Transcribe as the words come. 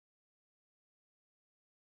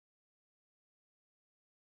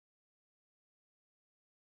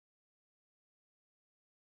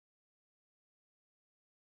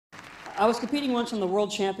I was competing once in the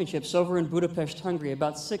World Championships over in Budapest, Hungary,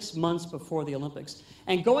 about 6 months before the Olympics.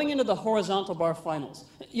 And going into the horizontal bar finals,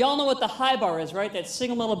 y'all know what the high bar is, right? That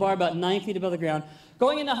single metal bar about 9 feet above the ground.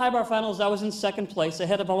 Going into high bar finals, I was in second place,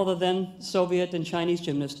 ahead of all of the then Soviet and Chinese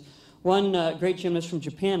gymnasts. One great gymnast from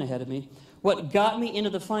Japan ahead of me. What got me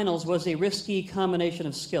into the finals was a risky combination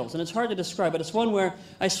of skills. And it's hard to describe, but it's one where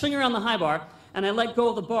I swing around the high bar, and I let go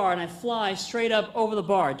of the bar, and I fly straight up over the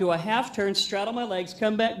bar, do a half turn, straddle my legs,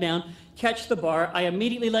 come back down, catch the bar. I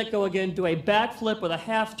immediately let go again, do a backflip with a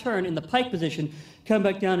half turn in the pike position, come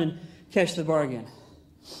back down and catch the bar again.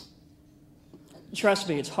 Trust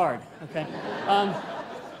me, it's hard, okay?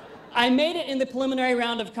 I made it in the preliminary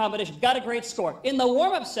round of competition, got a great score. In the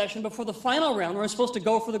warm-up session before the final round, where I'm supposed to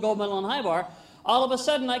go for the gold medal on high bar, all of a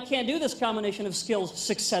sudden I can't do this combination of skills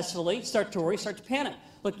successfully, start to worry, start to panic.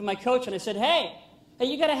 Looked at my coach and I said, hey,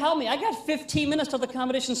 you gotta help me. I got 15 minutes till the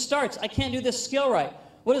competition starts. I can't do this skill right.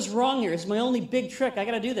 What is wrong here? It's my only big trick. I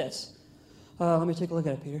gotta do this. Let me take a look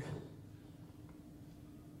at it, Peter.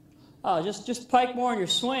 Oh, just pike more in your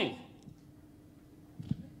swing.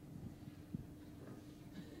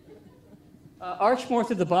 Arch more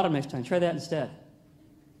through the bottom next time. Try that instead.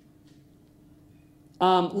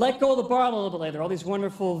 Let go of the bar a little bit later. All these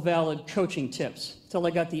wonderful, valid coaching tips. Until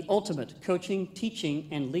I got the ultimate coaching, teaching,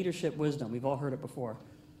 and leadership wisdom. We've all heard it before.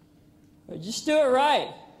 Just do it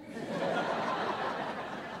right.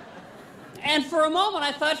 And for a moment,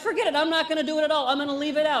 I thought, forget it. I'm not going to do it at all. I'm going to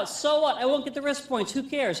leave it out. So what? I won't get the wrist points. Who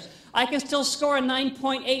cares? I can still score a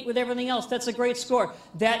 9.8 with everything else. That's a great score.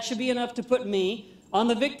 That should be enough to put me on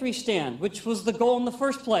the victory stand, which was the goal in the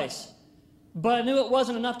first place. But I knew it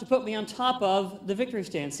wasn't enough to put me on top of the victory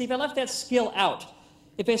stand. See, if I left that skill out,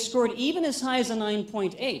 if I scored even as high as a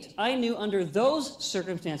 9.8, I knew under those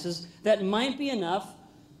circumstances that might be enough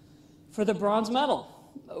for the bronze medal.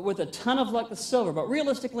 With a ton of luck, the silver. But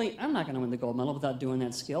realistically, I'm not going to win the gold medal without doing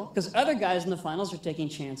that skill, because other guys in the finals are taking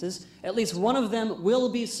chances. At least one of them will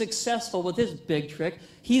be successful with his big trick.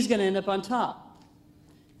 He's going to end up on top.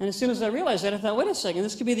 And as soon as I realized that, I thought, wait a second,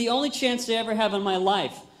 this could be the only chance I ever have in my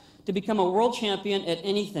life to become a world champion at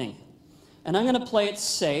anything. And I'm going to play it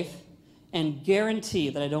safe and guarantee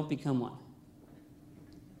that I don't become one.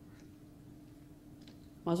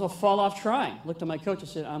 Might as well fall off trying. Looked at my coach and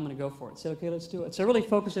said, I'm going to go for it. I said, okay, let's do it. So I really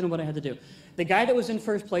focused in on what I had to do. The guy that was in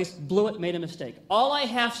first place blew it, made a mistake. All I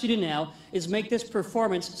have to do now is make this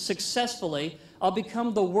performance successfully. I'll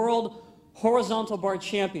become the world horizontal bar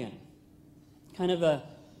champion. Kind of a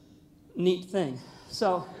neat thing.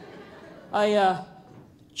 So I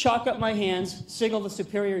chalk up my hands, signal the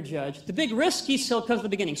superior judge. The big risky skill comes at the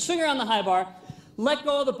beginning. Swing around the high bar, let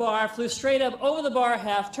go of the bar, flew straight up over the bar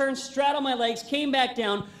half, turned, straddled my legs, came back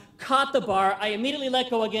down, caught the bar. I immediately let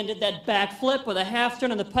go again, did that back flip with a half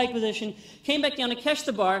turn in the pike position, came back down to catch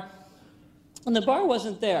the bar, and the bar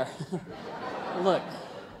wasn't there. Look,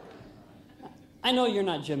 I know you're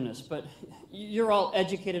not gymnasts, but you're all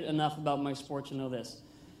educated enough about my sport to know this.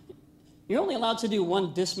 You're only allowed to do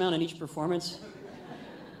one dismount in each performance.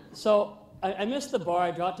 So I missed the bar.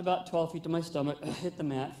 I dropped about 12 feet to my stomach, hit the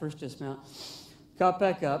mat, first dismount, got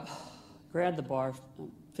back up, grabbed the bar,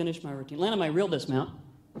 finished my routine, landed my real dismount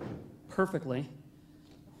perfectly.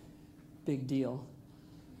 Big deal.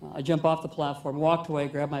 I jumped off the platform, walked away,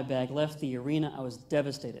 grabbed my bag, left the arena. I was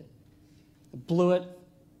devastated. I blew it,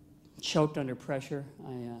 choked under pressure.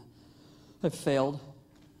 I failed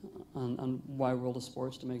on Wide World of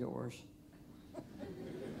Sports to make it worse.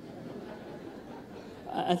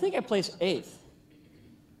 I think I placed 8th.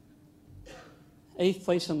 8th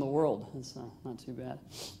place in the world. That's not too bad.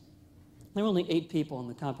 There were only 8 people in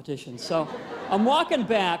the competition. So I'm walking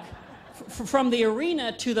back from the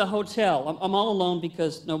arena to the hotel. I'm all alone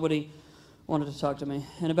because nobody wanted to talk to me.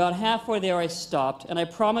 And about halfway there, I stopped, and I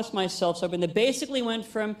promised myself something that basically went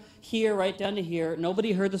from here right down to here.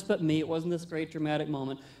 Nobody heard this but me. It wasn't this great dramatic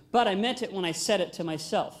moment. But I meant it when I said it to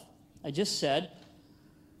myself. I just said,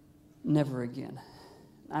 never again.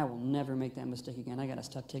 I will never make that mistake again. I got to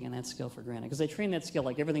stop taking that skill for granted, because I train that skill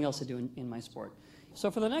like everything else I do in my sport. So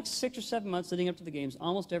for the next 6 or 7 months leading up to the games,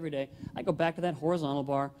 almost every day, I go back to that horizontal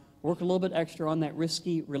bar, work a little bit extra on that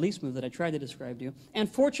risky release move that I tried to describe to you. And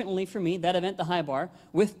fortunately for me, that event, the high bar,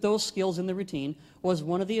 with those skills in the routine, was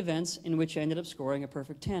one of the events in which I ended up scoring a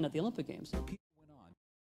perfect 10 at the Olympic Games.